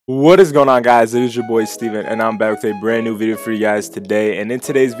What is going on, guys? It is your boy Steven, and I'm back with a brand new video for you guys today. And in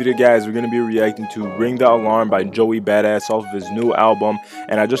today's video, guys, we're going to be reacting to Ring the Alarm by Joey Badass off of his new album.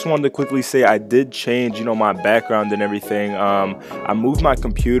 And I just wanted to quickly say I did change, my background and everything. I moved my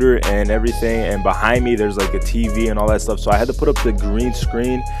computer and everything, and behind me there's like a TV and all that stuff. So I had to put up the green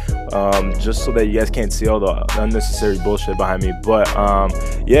screen just so that you guys can't see all the unnecessary bullshit behind me. But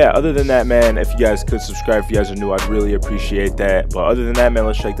yeah, other than that, man, if you guys could subscribe if you guys are new, I'd really appreciate that. But other than that, man,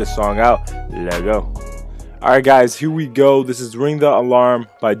 let's check this song out. Let's go. Alright, guys, here we go. This is Ring the Alarm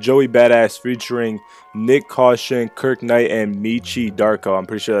by Joey Badass featuring Nick Caution, Kirk Knight, and Michi Darko. I'm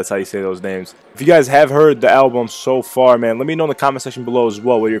pretty sure that's how you say those names. If you guys have heard the album so far, man, let me know in the comment section below as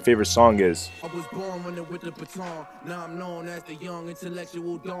well what your favorite song is. I was born with the baton. Now I'm known as the young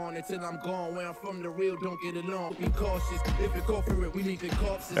intellectual dawn. Until I'm gone, where I'm from, the real don't get along. Be cautious. If you call for it, we need the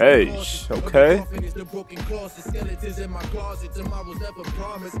corpses. Hey, okay. The broken crosses, skeletons in my closet. Tomorrow's never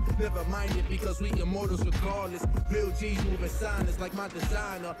promised. Never mind it, because we immortals regardless. Real G's moving silence like my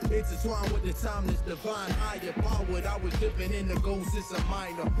designer. Intertwined with the timeless divine. Higher powered. I was dipping in the gold since a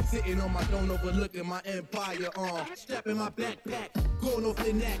minor. Sitting on my throne overlooking my empire. Strapping my backpack. Going off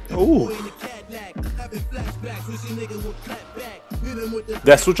the neck. Ooh.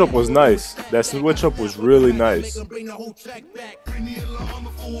 That switch up was nice. That switch up was really nice.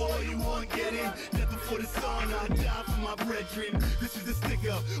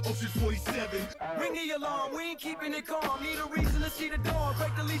 Ring the alarm, we ain't keeping it calm. Need a reason to see the dawn.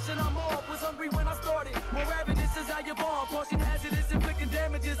 Break the leash and I'm off. Was hungry when I started. More ravenous is how you born. Caution hazardous, inflicting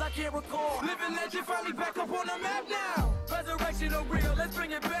damages I can't recall. Living legend finally back up on the map now. Resurrection of real, let's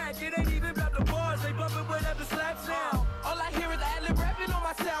bring it back. It ain't even about the bars, they bumping whatever slaps now. All I hear is ad-lib rapping on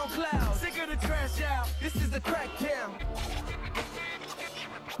my SoundCloud. Sick of the trash out, this is the crack town.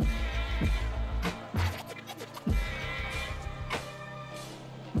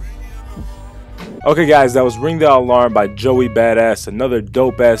 Okay, guys, that was Ring the Alarm by Joey Badass, another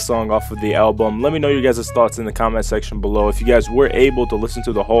dope-ass song off of the album. Let me know your guys' thoughts in the comment section below. If you guys were able to listen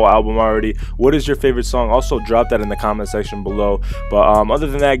to the whole album already, what is your favorite song? Also, drop that in the comment section below. But other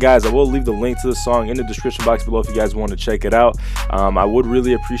than that, guys, I will leave the link to the song in the description box below if you guys want to check it out. I would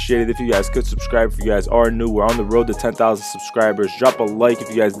really appreciate it if you guys could subscribe if you guys are new. We're on the road to 10,000 subscribers. Drop a like if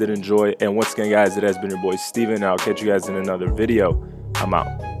you guys did enjoy. And once again, guys, it has been your boy Steven, and I'll catch you guys in another video. I'm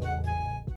out.